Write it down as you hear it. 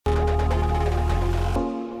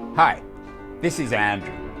Hi, this is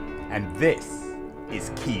Andrew, and this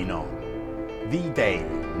is Keen On, the daily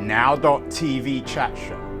now.tv chat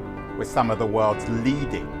show with some of the world's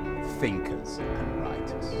leading thinkers and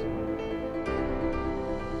writers.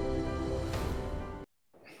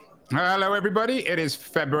 Hello, everybody. It is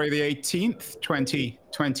February the 18th,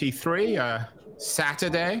 2023,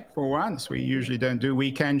 Saturday for once. We usually don't do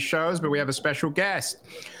weekend shows, but we have a special guest.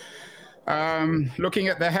 Looking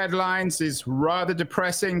at the headlines is rather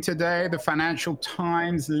depressing today. The Financial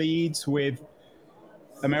Times leads with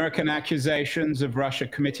American accusations of Russia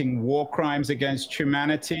committing war crimes against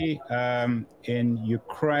humanity in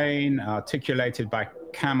Ukraine, articulated by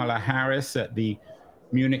Kamala Harris at the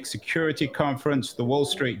Munich Security Conference. The Wall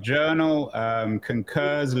Street Journal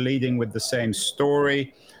concurs, leading with the same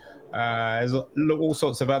story. There's all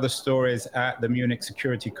sorts of other stories at the Munich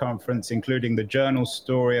Security Conference, including the Journal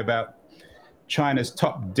story about China's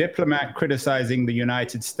top diplomat criticizing the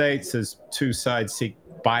United States as two sides seek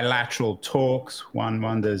bilateral talks. One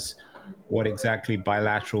wonders what exactly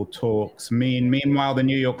bilateral talks mean. Meanwhile, the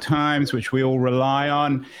New York Times, which we all rely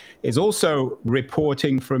on, is also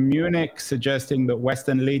reporting from Munich, suggesting that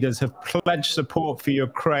Western leaders have pledged support for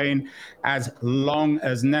Ukraine as long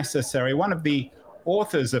as necessary. One of the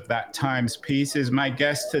authors of that Times piece is my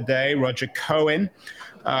guest today, Roger Cohen,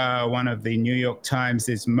 one of the New York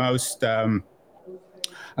Times' most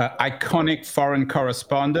iconic foreign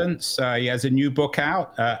correspondents. He has a new book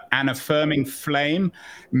out, An Affirming Flame,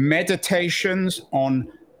 Meditations on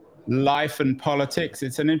Life and Politics.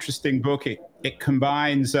 It's an interesting book. It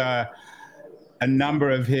combines a number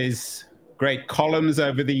of his great columns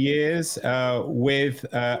over the years with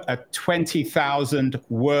a 20,000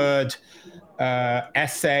 word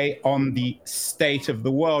essay on the state of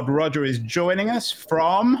the world. Roger is joining us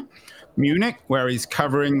from Munich, where he's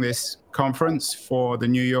covering this conference for the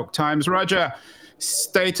New York Times. Roger,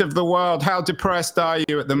 state of the world, how depressed are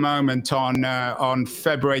you at the moment on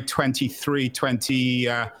February 23,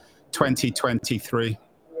 2023?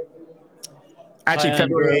 Actually,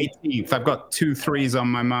 February 18th. I've got 2 3s on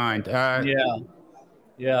my mind.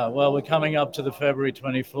 Yeah. Well, we're coming up to the February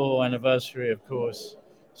 24 anniversary, of course,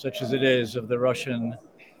 such as it is, of the Russian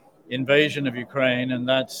invasion of Ukraine, and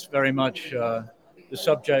that's very much the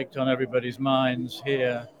subject on everybody's minds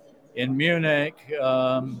here in Munich.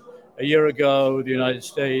 A year ago, the United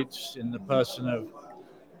States, in the person of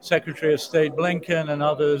Secretary of State Blinken and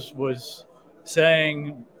others, was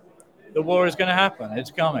saying the war is going to happen.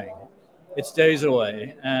 It's coming. It's days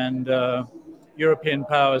away. And European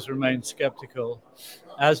powers remained skeptical,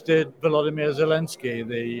 as did Volodymyr Zelensky,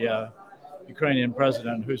 the Ukrainian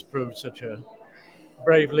president, who's proved such a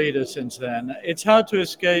brave leader since then. It's hard to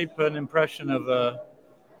escape an impression of a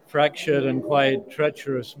fractured and quite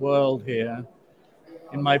treacherous world here.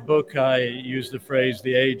 In my book, I use the phrase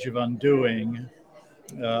the age of undoing,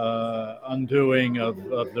 undoing of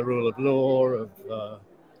the rule of law,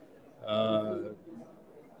 of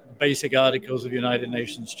basic articles of the United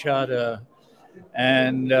Nations Charter.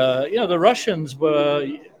 And, the Russians were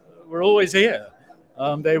always here.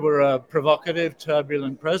 They were a provocative,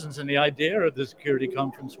 turbulent presence. And the idea of the Security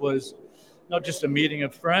Conference was not just a meeting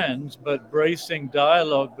of friends, but bracing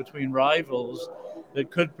dialogue between rivals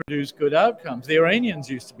that could produce good outcomes. The Iranians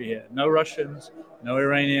used to be here. No Russians, no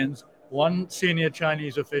Iranians. One senior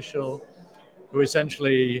Chinese official who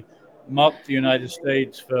essentially mocked the United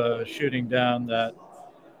States for shooting down that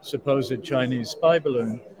supposed Chinese spy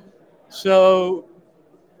balloon. So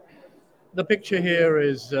the picture here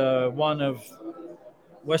is one of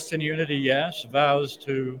Western unity, yes, vows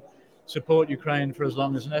to support Ukraine for as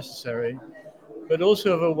long as necessary, but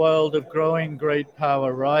also of a world of growing great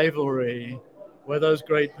power rivalry, where those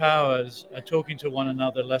great powers are talking to one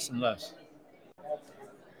another less and less.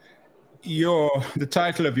 The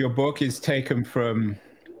title of your book is taken from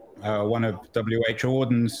one of W.H.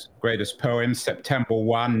 Auden's greatest poems, September 1,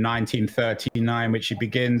 1939, which he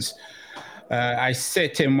begins, I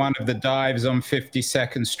sit in one of the dives on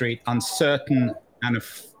 52nd Street, uncertain and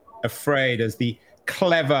afraid as the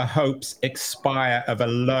clever hopes expire of a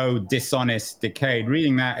low, dishonest decade.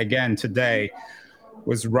 Reading that again today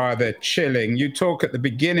was rather chilling. You talk at the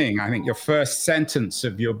beginning, I think your first sentence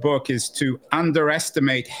of your book is to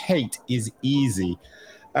underestimate hate is easy.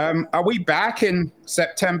 Are we back in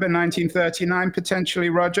September 1939,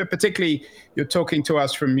 potentially, Roger? Particularly, you're talking to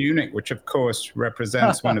us from Munich, which, of course,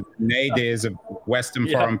 represents one of the nadirs of Western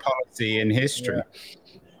foreign policy in history.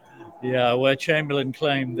 Yeah, where Chamberlain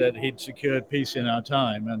claimed that he'd secured peace in our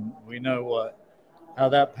time, and we know how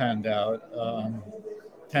that panned out.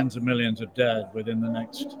 Tens of millions of dead within the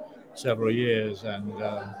next several years, and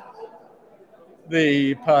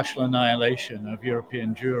the partial annihilation of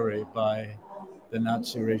European Jewry by the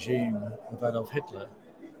Nazi regime of Adolf Hitler.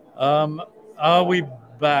 Are we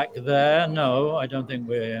back there? No, I don't think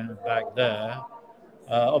we're back there.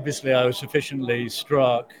 Obviously, I was sufficiently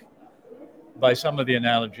struck by some of the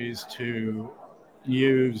analogies to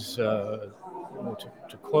use, to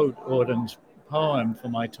quote Auden's poem for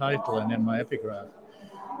my title and in my epigraph.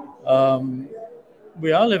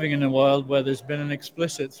 We are living in a world where there's been an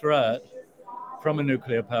explicit threat from a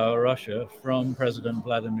nuclear power, Russia, from President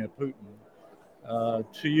Vladimir Putin,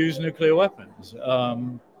 to use nuclear weapons,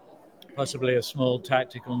 possibly a small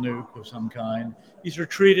tactical nuke of some kind. He's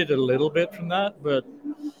retreated a little bit from that, but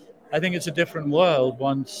I think it's a different world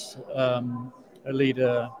once a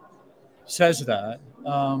leader says that.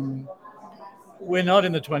 We're not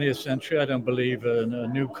in the 20th century. I don't believe a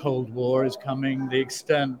new Cold War is coming. The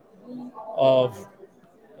extent of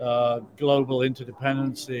global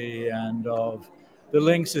interdependency and of the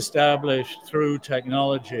links established through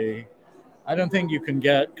technology, I don't think you can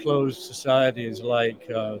get closed societies like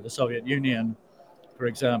the Soviet Union, for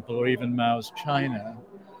example, or even Mao's China.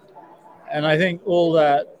 And I think all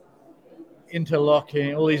these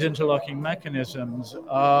interlocking mechanisms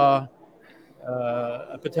are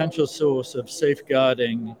a potential source of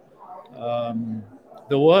safeguarding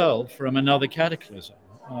the world from another cataclysm.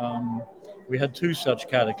 We had two such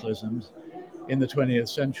cataclysms in the 20th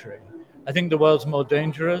century. I think the world's more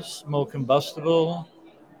dangerous, more combustible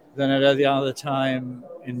than at any other time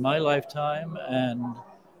in my lifetime, and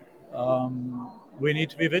we need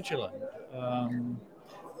to be vigilant.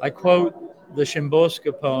 I quote the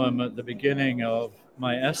Szymborska poem at the beginning of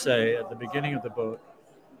my essay, at the beginning of the book,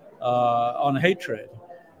 on hatred.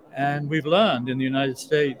 And we've learned in the United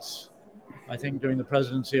States, I think during the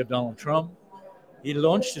presidency of Donald Trump, he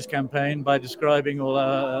launched his campaign by describing all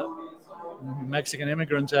Mexican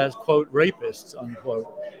immigrants as, quote, rapists, unquote.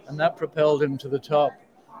 And that propelled him to the top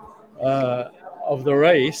of the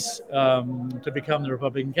race to become the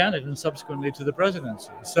Republican candidate and subsequently to the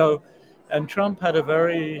presidency. So, and Trump had a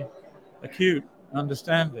very acute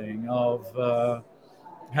understanding of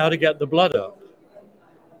how to get the blood up.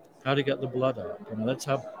 That's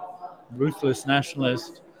how ruthless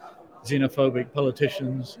nationalist, xenophobic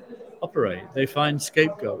politicians operate. They find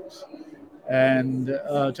scapegoats. And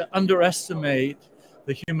to underestimate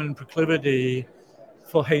the human proclivity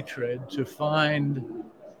for hatred, to find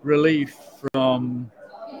relief from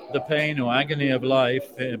the pain or agony of life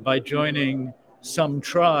by joining some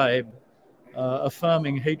tribe,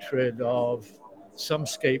 affirming hatred of some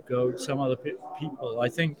scapegoat, some other people. I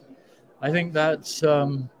think that's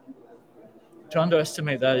to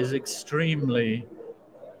underestimate that is extremely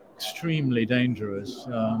dangerous.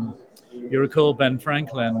 You recall Ben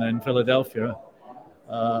Franklin in Philadelphia,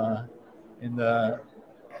 at the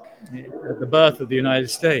birth of the United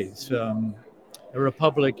States, a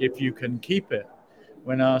republic if you can keep it,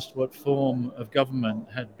 when asked what form of government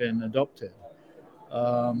had been adopted.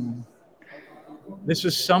 This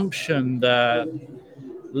assumption that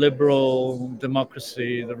liberal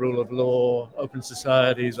democracy, the rule of law, open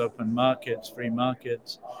societies, open markets, free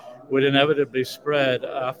markets, would inevitably spread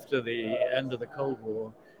after the end of the Cold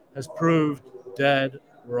War has proved dead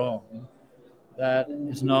wrong. That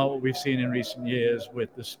is not what we've seen in recent years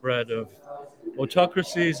with the spread of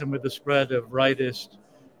autocracies and with the spread of rightist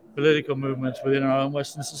political movements within our own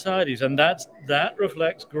Western societies. And that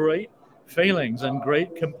reflects great failings and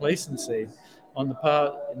great complacency on the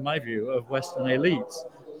part, in my view, of Western elites.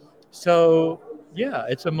 So, yeah,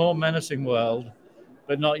 it's a more menacing world,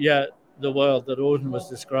 but not yet the world that Auden was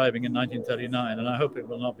describing in 1939. And I hope it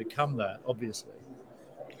will not become that, obviously.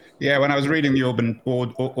 Yeah, when I was reading the Auden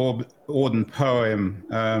poem,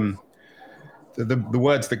 the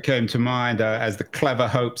words that came to mind are, as the clever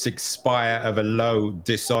hopes expire of a low,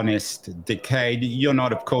 dishonest decay. You're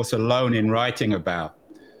not, of course, alone in writing about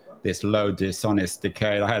this low, dishonest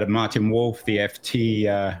decay. I had Martin Wolf, the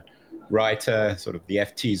FT writer, sort of the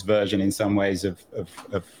FT's version in some ways of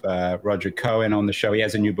Roger Cohen on the show. He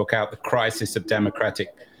has a new book out, The Crisis of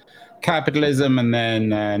Democratic Capitalism. And then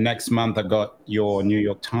next month, I got your New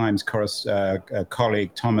York Times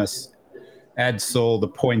colleague, Thomas Edsall, The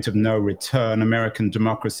Point of No Return, American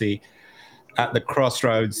Democracy at the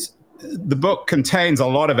Crossroads. The book contains a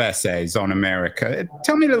lot of essays on America.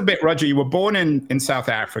 Tell me a little bit, Roger, you were born in South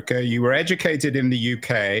Africa. You were educated in the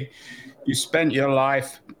UK. You spent your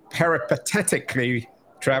life peripatetically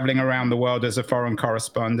traveling around the world as a foreign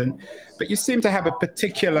correspondent. But you seem to have a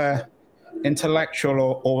particular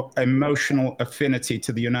intellectual or emotional affinity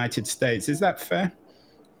to the United States. Is that fair?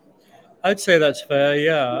 I'd say that's fair,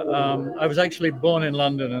 yeah. I was actually born in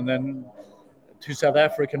London and then to South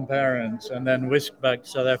African parents, and then whisked back to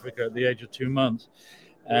South Africa at the age of 2 months,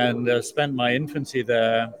 and spent my infancy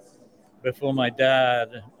there before my dad,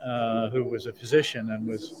 who was a physician and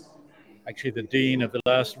was actually the dean of the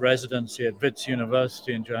last residency at Wits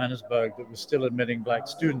University in Johannesburg that was still admitting black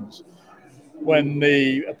students. When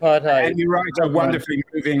the apartheid... And you write a wonderfully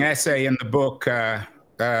moving essay in the book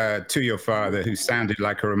to your father, who sounded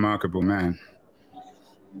like a remarkable man.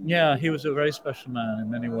 Yeah, he was a very special man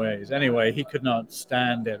in many ways. Anyway, he could not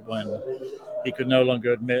stand it when he could no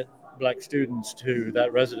longer admit black students to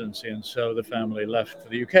that residency, and so the family left for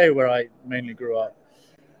the UK, where I mainly grew up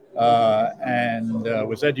and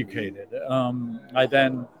was educated. I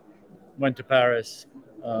then went to Paris,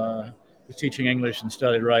 was teaching English and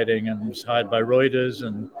started writing, and was hired by Reuters,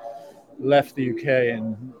 and left the UK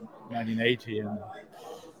in 1980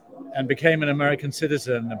 and became an American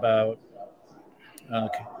citizen about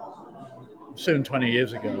soon 20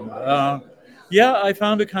 years ago. Yeah, I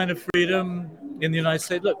found a kind of freedom in the United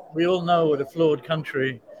States. Look, we all know what a flawed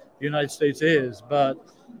country the United States is, but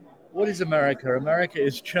what is America? America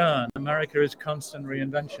is churn. America is constant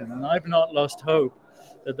reinvention. And I've not lost hope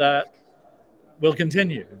that will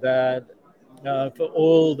continue, that for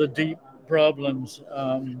all the deep problems,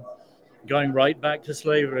 going right back to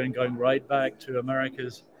slavery and going right back to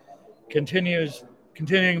America's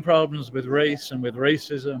continuing problems with race and with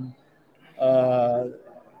racism,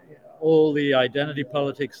 all the identity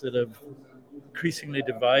politics that have increasingly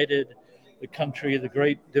divided the country, the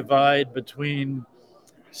great divide between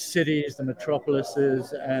cities, the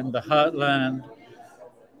metropolises, and the heartland,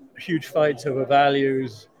 huge fights over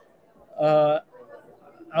values.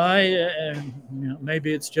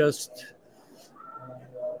 Maybe it's just,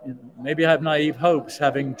 maybe I have naive hopes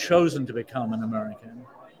having chosen to become an American,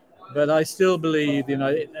 but I still believe,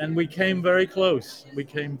 and we came very close. We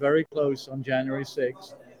came very close on January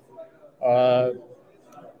 6th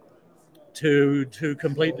to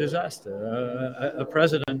complete disaster. A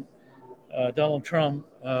president, Donald Trump,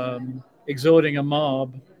 exhorting a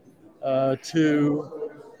mob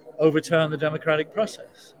to overturn the democratic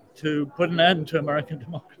process, to put an end to American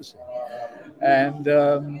democracy. And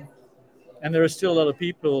there are still a lot of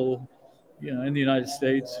people, in the United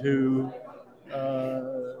States who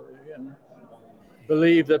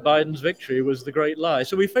believe that Biden's victory was the great lie.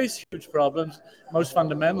 So we face huge problems, most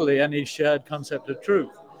fundamentally any shared concept of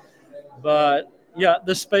truth. But yeah,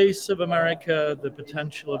 the space of America, the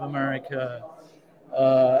potential of America,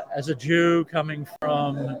 as a Jew coming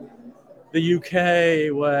from the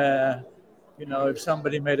UK, where, if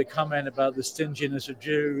somebody made a comment about the stinginess of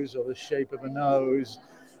Jews or the shape of a nose,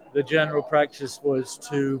 the general practice was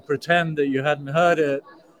to pretend that you hadn't heard it.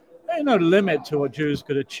 There's no limit to what Jews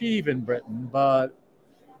could achieve in Britain, but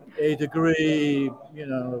a degree,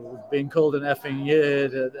 being called an effing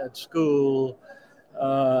yid at school,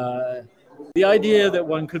 the idea that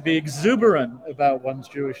one could be exuberant about one's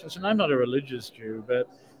Jewishness, and I'm not a religious Jew, but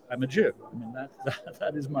I'm a Jew. I mean,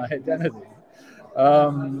 that is my identity.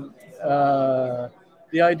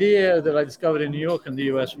 The idea that I discovered in New York and the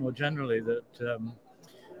US more generally, that,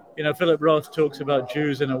 Philip Roth talks about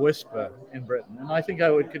Jews in a whisper in Britain, and I think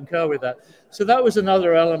I would concur with that. So that was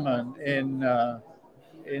another element in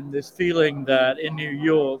this feeling that in New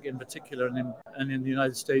York in particular, and in the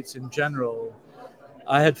United States in general,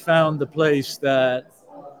 I had found the place that,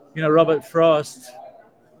 Robert Frost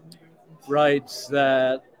writes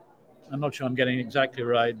that, I'm not sure I'm getting it exactly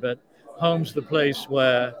right, but home's the place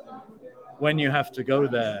where when you have to go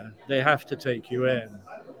there, they have to take you in.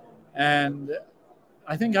 And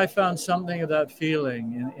I think I found something of that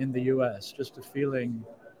feeling in the US, just a feeling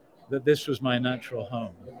that this was my natural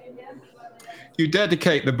home. You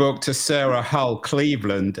dedicate the book to Sarah Hull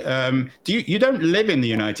Cleveland. You don't live in the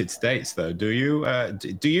United States, though, do you?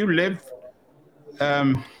 Do you live?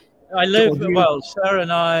 I live, Sarah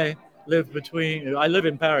and I live I live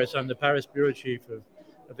in Paris. I'm the Paris bureau chief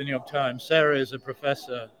of the New York Times. Sarah is a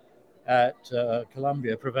professor at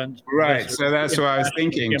Columbia. Right, so that's what I was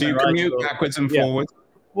thinking. Do you commute backwards and forwards?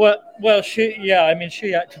 Well, she's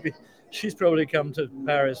probably come to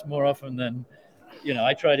Paris more often than,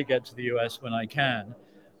 I try to get to the US when I can,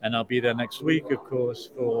 and I'll be there next week, of course,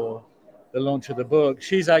 for the launch of the book.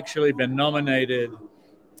 She's actually been nominated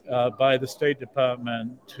by the State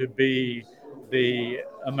Department to be the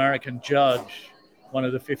American judge, one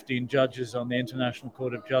of the 15 judges on the International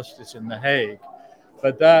Court of Justice in The Hague.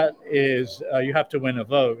 But that is, you have to win a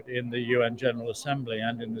vote in the UN General Assembly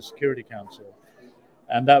and in the Security Council.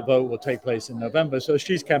 And that vote will take place in November. So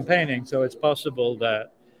she's campaigning. So it's possible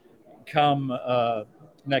that come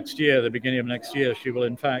next year, the beginning of next year, she will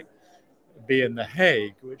in fact be in The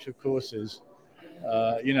Hague, which of course is,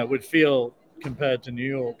 would feel compared to New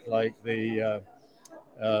York, like the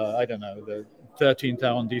I don't know, the 13th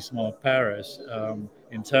arrondissement of Paris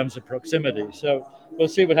in terms of proximity. So we'll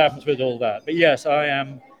see what happens with all that. But yes, I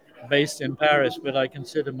am based in Paris, but I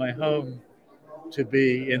consider my home to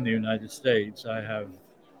be in the United States. I have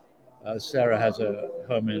Sarah has a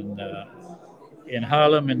home in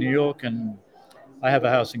Harlem, in New York, and I have a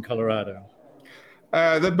house in Colorado.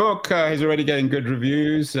 The book is already getting good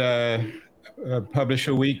reviews.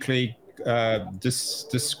 Publisher Weekly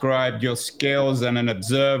described your skills and an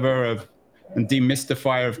observer of and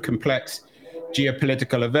demystifier of complex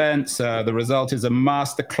geopolitical events. The result is a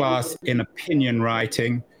masterclass in opinion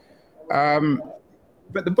writing.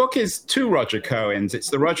 But the book is two Roger Cohens. It's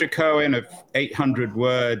the Roger Cohen of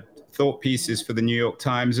 800-word thought pieces for the New York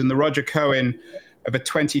Times and the Roger Cohen of a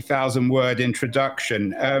 20,000-word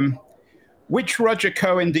introduction. Which Roger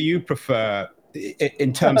Cohen do you prefer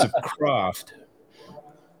in terms of craft?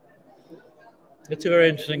 It's a very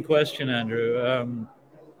interesting question, Andrew.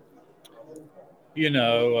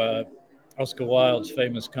 Oscar Wilde's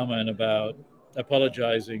famous comment about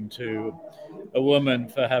apologizing to a woman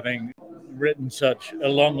for having written such a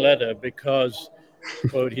long letter because,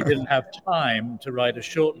 quote, he didn't have time to write a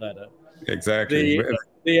short letter. Exactly.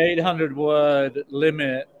 The 800-word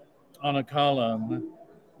limit on a column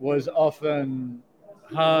was often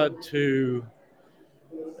hard to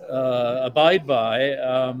abide by.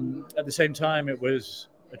 At the same time, it was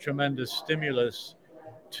a tremendous stimulus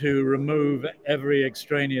to remove every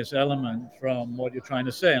extraneous element from what you're trying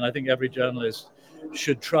to say. And I think every journalist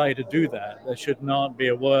should try to do that. There should not be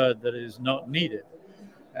a word that is not needed.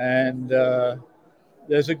 And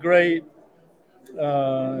there's a great,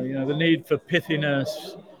 the need for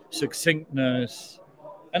pithiness, succinctness,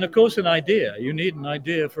 and of course, an idea. You need an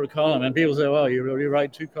idea for a column. And people say, well, you really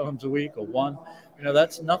write 2 columns a week or 1.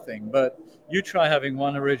 That's nothing. But you try having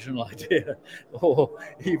 1 original idea or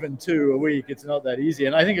even 2 a week. It's not that easy.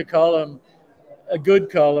 And I think a good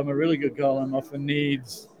column, a really good column, often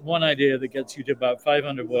needs 1 idea that gets you to about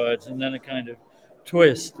 500 words and then a kind of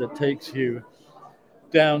twist that takes you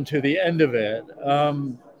down to the end of it.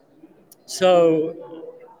 And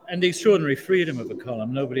the extraordinary freedom of a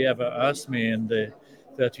column. Nobody ever asked me in the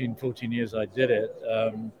 13, 14 years I did it,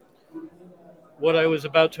 what I was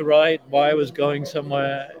about to write, why I was going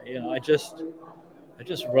somewhere. I just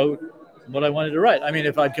wrote what I wanted to write. I mean,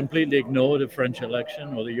 if I'd completely ignored a French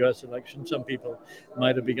election or the US election, some people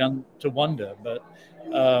might have begun to wonder. But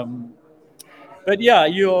yeah,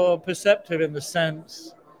 you're perceptive in the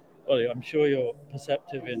sense, well, I'm sure you're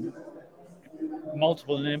perceptive in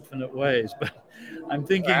multiple and infinite ways, but I'm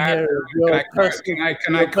thinking here your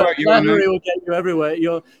flattery will get you everywhere.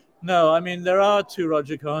 No, I mean, there are 2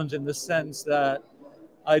 Roger Cohens in the sense that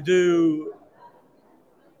I do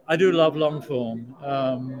love long form.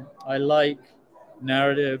 I like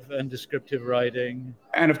narrative and descriptive writing.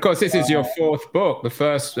 And of course, this is your 4th book. The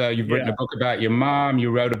first, you've written a book about your mom.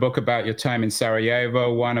 You wrote a book about your time in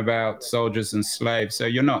Sarajevo, one about soldiers and slaves. So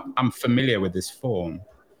you're not unfamiliar with this form.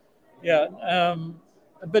 Yeah.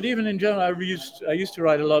 But even in general, I used to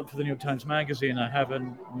write a lot for the New York Times Magazine. I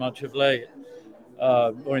haven't much of late,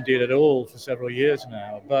 or indeed at all, for several years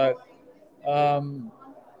now. But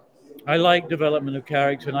I like development of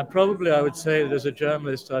character, and I would say that as a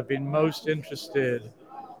journalist, I've been most interested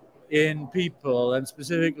in people, and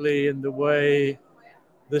specifically in the way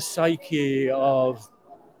the psyche of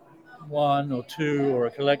 1 or 2 or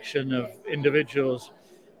a collection of individuals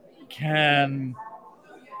can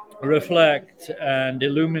reflect and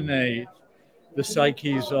illuminate the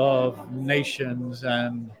psyches of nations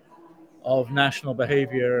and of national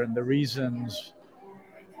behavior and the reasons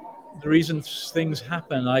things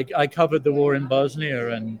happen. I covered the war in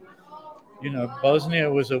Bosnia, and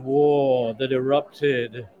Bosnia was a war that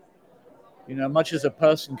erupted, much as a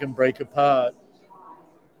person can break apart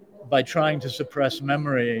by trying to suppress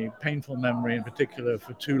memory, painful memory in particular,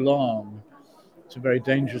 for too long. It's a very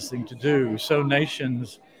dangerous thing to do. So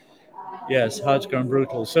nations, yes, heart's grown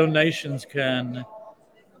brutal. So nations can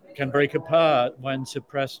break apart when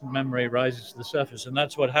suppressed memory rises to the surface. And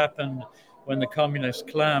that's what happened when the communist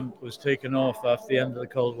clamp was taken off after the end of the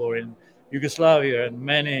Cold War in Yugoslavia, and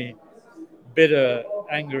many bitter,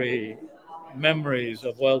 angry memories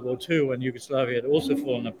of World War II, when Yugoslavia had also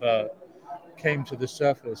fallen apart, came to the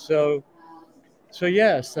surface. So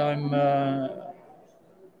yes, I'm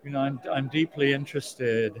deeply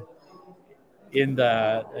interested in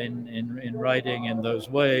that, in writing in those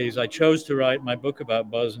ways. I chose to write my book about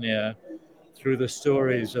Bosnia through the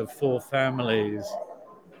stories of 4 families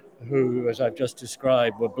who, as I've just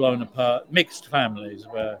described, were blown apart, mixed families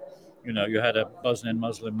where, you had a Bosnian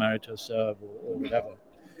Muslim married to a Serb or whatever.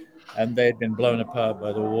 and they'd been blown apart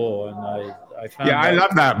by the war. And I found Yeah, I that.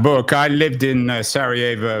 love that book. I lived in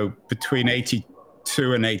Sarajevo between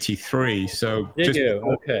 82 and 83. So Did just you?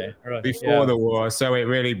 Okay, right. before Yeah. the war. So it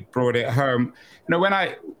really brought it home. When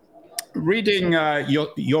I reading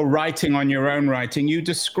your writing on your own writing, you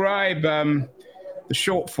describe the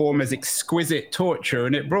short form as exquisite torture,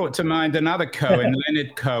 and it brought to mind another Cohen,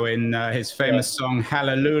 Leonard Cohen, his famous song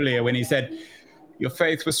 "Hallelujah," when he said, "Your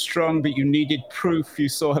faith was strong, but you needed proof. You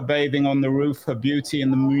saw her bathing on the roof, her beauty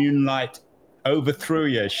in the moonlight overthrew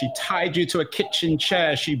you. She tied you to a kitchen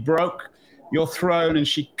chair. She broke your throne and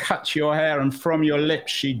she cut your hair, and from your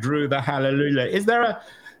lips she drew the hallelujah." Is there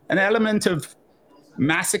an element of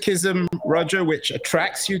masochism, Roger, which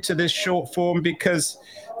attracts you to this short form? Because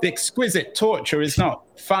the exquisite torture is not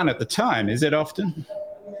fun at the time, is it often?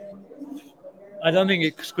 I don't think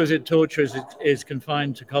exquisite torture is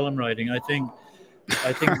confined to column writing. I think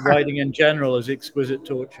writing in general is exquisite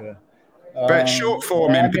torture. But short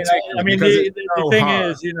form in I particular, mean, because it's the so thing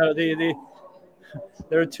hard. is,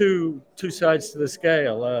 there are two sides to the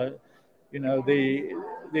scale. The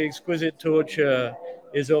exquisite torture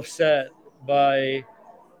is offset by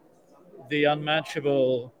the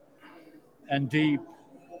unmatchable and deep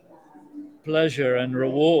pleasure and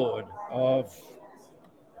reward of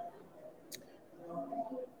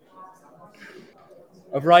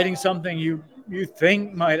writing something you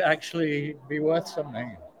think might actually be worth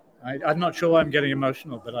something. I'm not sure why I'm getting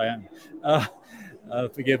emotional, but I am.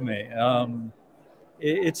 Forgive me.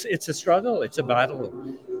 It's a struggle. It's a battle.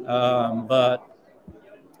 But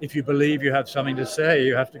if you believe you have something to say,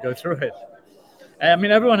 you have to go through it. I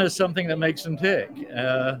mean, everyone has something that makes them tick.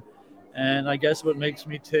 And I guess what makes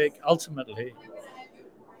me tick ultimately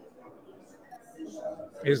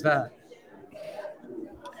is that.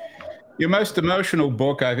 Your most emotional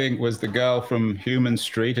book, I think, was The Girl from Human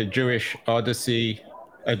Street, a Jewish odyssey,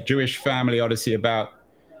 a Jewish family odyssey about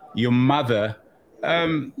your mother.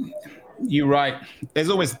 Um, you write, there's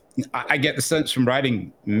always, I get the sense from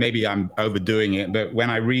writing, maybe I'm overdoing it, but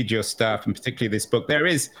when I read your stuff, and particularly this book, there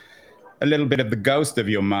is a little bit of the ghost of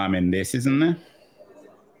your mom in this, isn't there?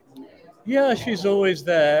 Yeah, she's always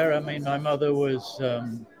there. I mean, my mother was.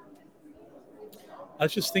 I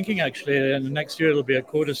was just thinking actually, and next year it'll be a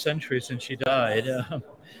quarter century since she died.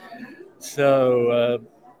 So,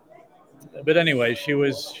 but anyway, she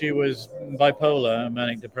was bipolar,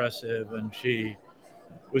 manic depressive, and she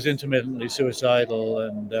was intermittently suicidal,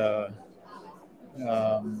 and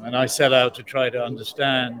I set out to try to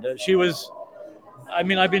understand. She was. I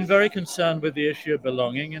mean, I've been very concerned with the issue of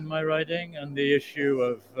belonging in my writing and the issue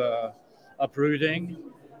of uprooting.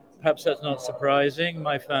 Perhaps that's not surprising.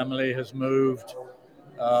 My family has moved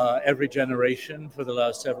every generation for the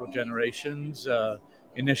last several generations,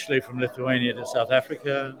 initially from Lithuania to South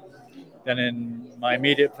Africa, then in my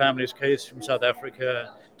immediate family's case, from South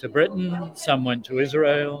Africa to Britain. Some went to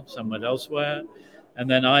Israel, some went elsewhere. And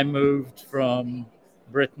then I moved from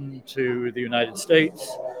Britain to the United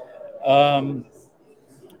States. Um,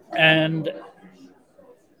 and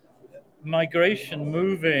migration,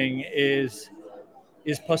 moving, is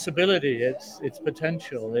possibility. It's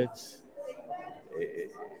potential. It's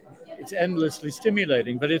endlessly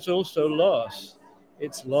stimulating, but it's also loss.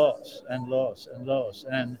 It's loss and loss and loss.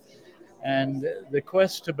 And the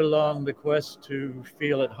quest to belong, the quest to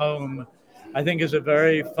feel at home, I think is a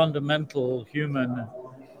very fundamental human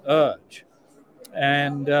urge.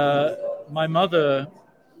 And my mother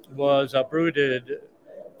was uprooted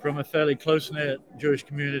from a fairly close knit Jewish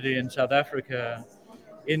community in South Africa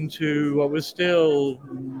into what was still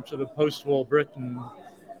sort of post war Britain,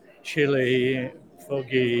 chilly,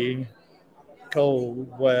 foggy, cold,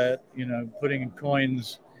 wet, putting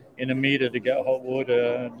coins in a meter to get hot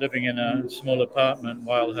water, living in a small apartment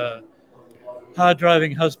while her hard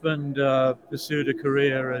driving husband pursued a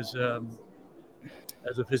career as a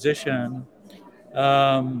physician.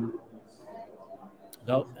 Um,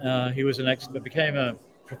 he was an expert, became a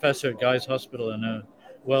professor at Guy's Hospital and a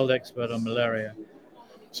world expert on malaria.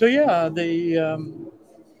 So yeah, the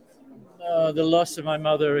loss of my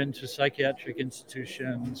mother into psychiatric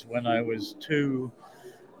institutions when I was 2,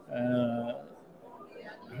 uh,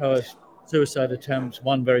 her suicide attempts,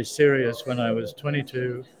 one very serious when I was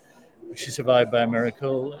 22. She survived by a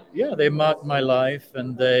miracle. Yeah, they marked my life,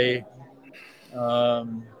 and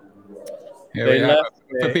um, Here we they have, left.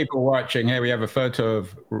 for people watching, here we have a photo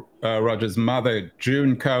of Roger's mother,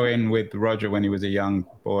 June Cohen, with Roger when he was a young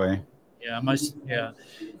boy. Yeah.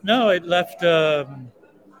 No, it left. Uh,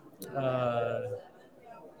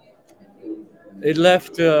 it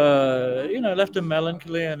left. Left a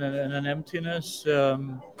melancholy and an emptiness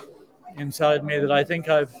inside me that I think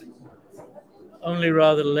I've only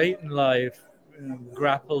rather late in life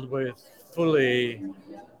grappled with fully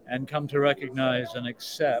and come to recognize and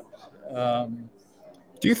accept.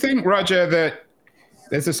 Do you think, Roger, that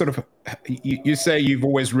there's a sort of, you say you've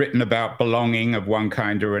always written about belonging of one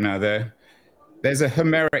kind or another. There's a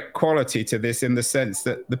Homeric quality to this in the sense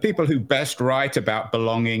that the people who best write about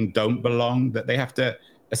belonging don't belong, that they have to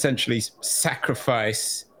essentially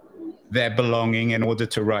sacrifice their belonging in order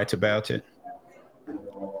to write about it?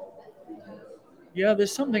 Yeah,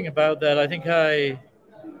 there's something about that. I think I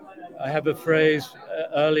have a phrase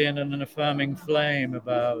early in an affirming flame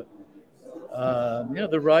about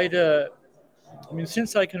the writer. I mean,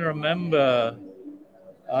 since I can remember,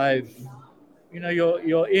 I've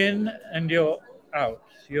you're in and you're out.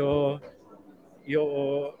 You're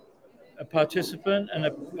a participant and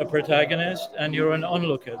a protagonist, and you're an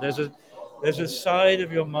onlooker. There's a side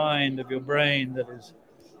of your mind, of your brain,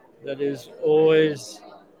 that is always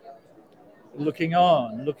looking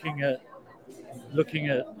on, looking at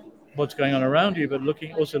what's going on around you, but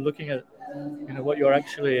looking at what you're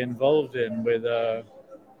actually involved in with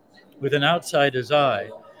an outsider's eye.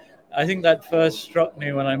 I think that first struck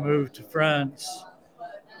me when I moved to France,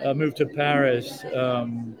 moved to Paris.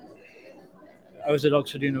 I was at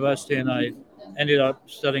Oxford University, and I ended up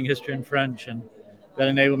studying history and French, and that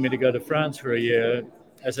enabled me to go to France for a year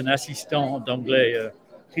as an assistant d'anglais,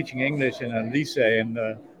 teaching English in a lycée in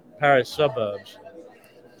the Paris suburbs.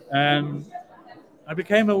 And I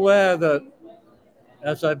became aware that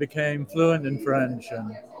as I became fluent in French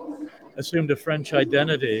and assumed a French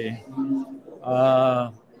identity,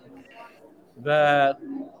 that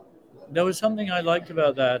there was something I liked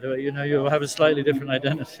about that. You have a slightly different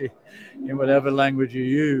identity in whatever language you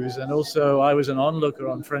use. And also, I was an onlooker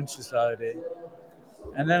on French society.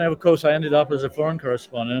 And then, of course, I ended up as a foreign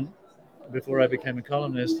correspondent before I became a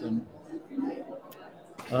columnist. And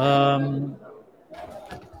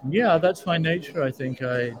yeah, that's my nature. I think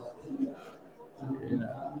I'm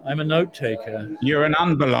a note taker. You're an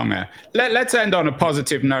unbelonger. Let's end on a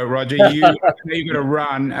positive note, Roger. You're going to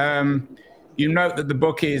run. You note that the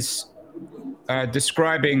book is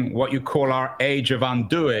describing what you call our age of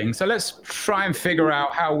undoing. So let's try and figure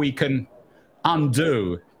out how we can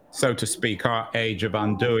undo, so to speak, our age of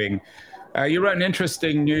undoing. You wrote an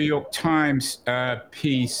interesting New York Times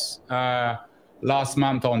piece last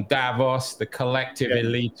month on Davos, the collective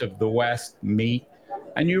elite of the West meet.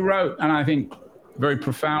 And you wrote, and I think very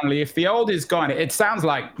profoundly, if the old is gone, it sounds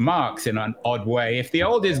like Marx in an odd way. If the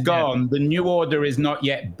old is gone, the new order is not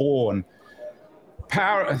yet born.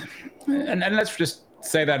 Power, and let's just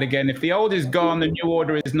say that again. If the old is gone, the new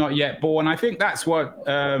order is not yet born. I think that's what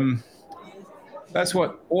Auden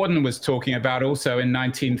was talking about also in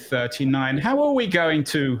 1939. How are we going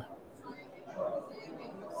to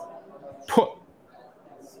put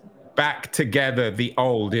back together the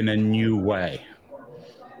old in a new way?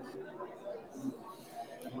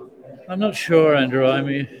 I'm not sure, Andrew. I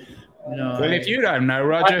mean, well, if you don't know,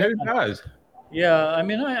 Roger, who does? Yeah, I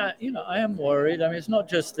mean, I am worried. I mean, it's not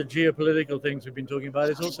just the geopolitical things we've been talking about.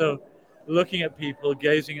 It's also looking at people,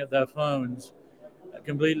 gazing at their phones,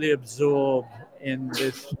 completely absorbed in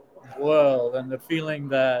this world, and the feeling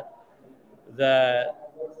that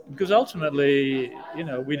because ultimately,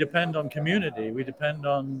 we depend on community, we depend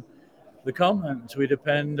on the commons, we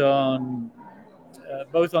depend on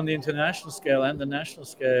both on the international scale and the national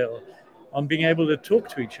scale, on being able to talk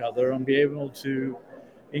to each other, on being able to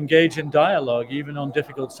engage in dialogue, even on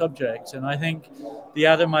difficult subjects. And I think the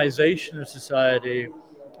atomization of society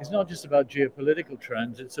is not just about geopolitical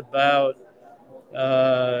trends. It's about,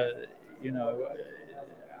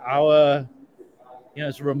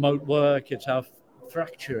 it's remote work, it's our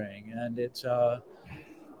fracturing, and it's our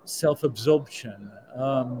self-absorption.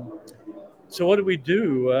 So what do we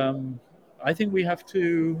do? I think we have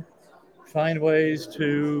to find ways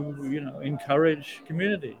to, encourage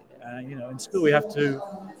community. In school we have to,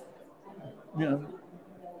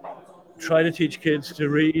 try to teach kids to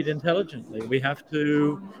read intelligently. We have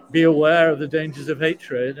to be aware of the dangers of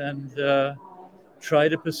hatred and try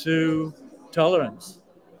to pursue tolerance,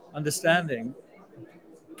 understanding.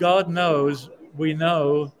 God knows, we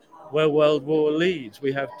know where world war leads.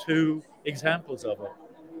 We have two examples of it.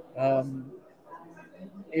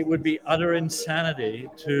 It would be utter insanity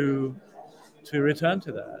to return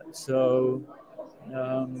to that. So,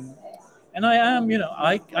 and I am,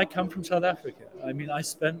 I come from South Africa. I mean, I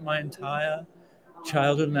spent my entire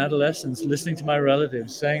childhood and adolescence listening to my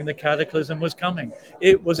relatives saying the cataclysm was coming.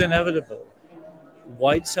 It was inevitable.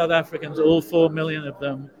 White South Africans, all 4 million of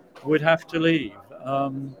them, would have to leave.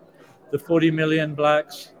 The 40 million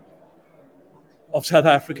blacks of South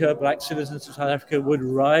Africa, black citizens of South Africa, would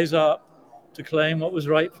rise up to claim what was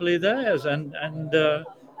rightfully theirs, and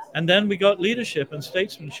then we got leadership and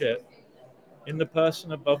statesmanship in the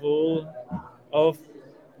person, above all, of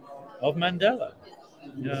Mandela.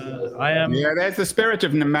 I am. Yeah, there's the spirit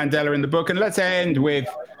of Mandela in the book, and let's end with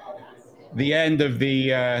the end of the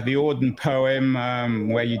Auden poem,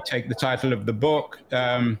 where you take the title of the book.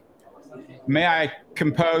 May I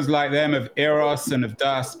compose like them of eros and of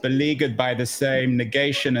dust, beleaguered by the same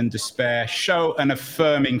negation and despair, show an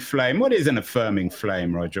affirming flame. What is an affirming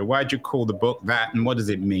flame, Roger? Why'd you call the book that, and what does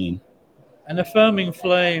it mean? An affirming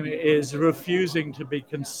flame is refusing to be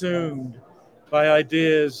consumed by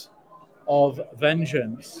ideas of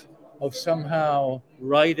vengeance, of somehow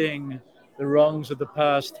righting the wrongs of the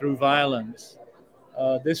past through violence.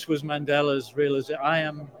 This was Mandela's realization. I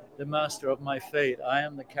am the master of my fate. I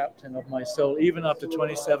am the captain of my soul, even after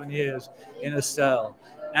 27 years in a cell.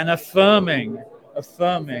 And affirming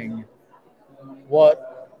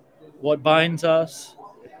what binds us,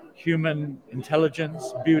 human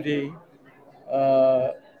intelligence, beauty,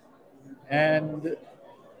 and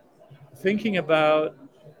thinking about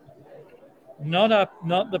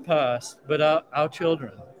not the past, but our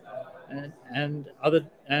children and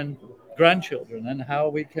grandchildren, and how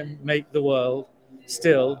we can make the world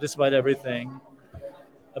still, despite everything,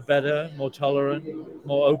 a better, more tolerant,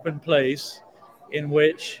 more open place in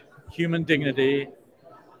which human dignity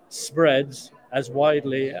spreads as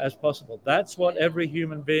widely as possible. That's what every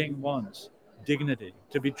human being wants: dignity,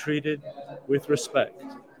 to be treated with respect.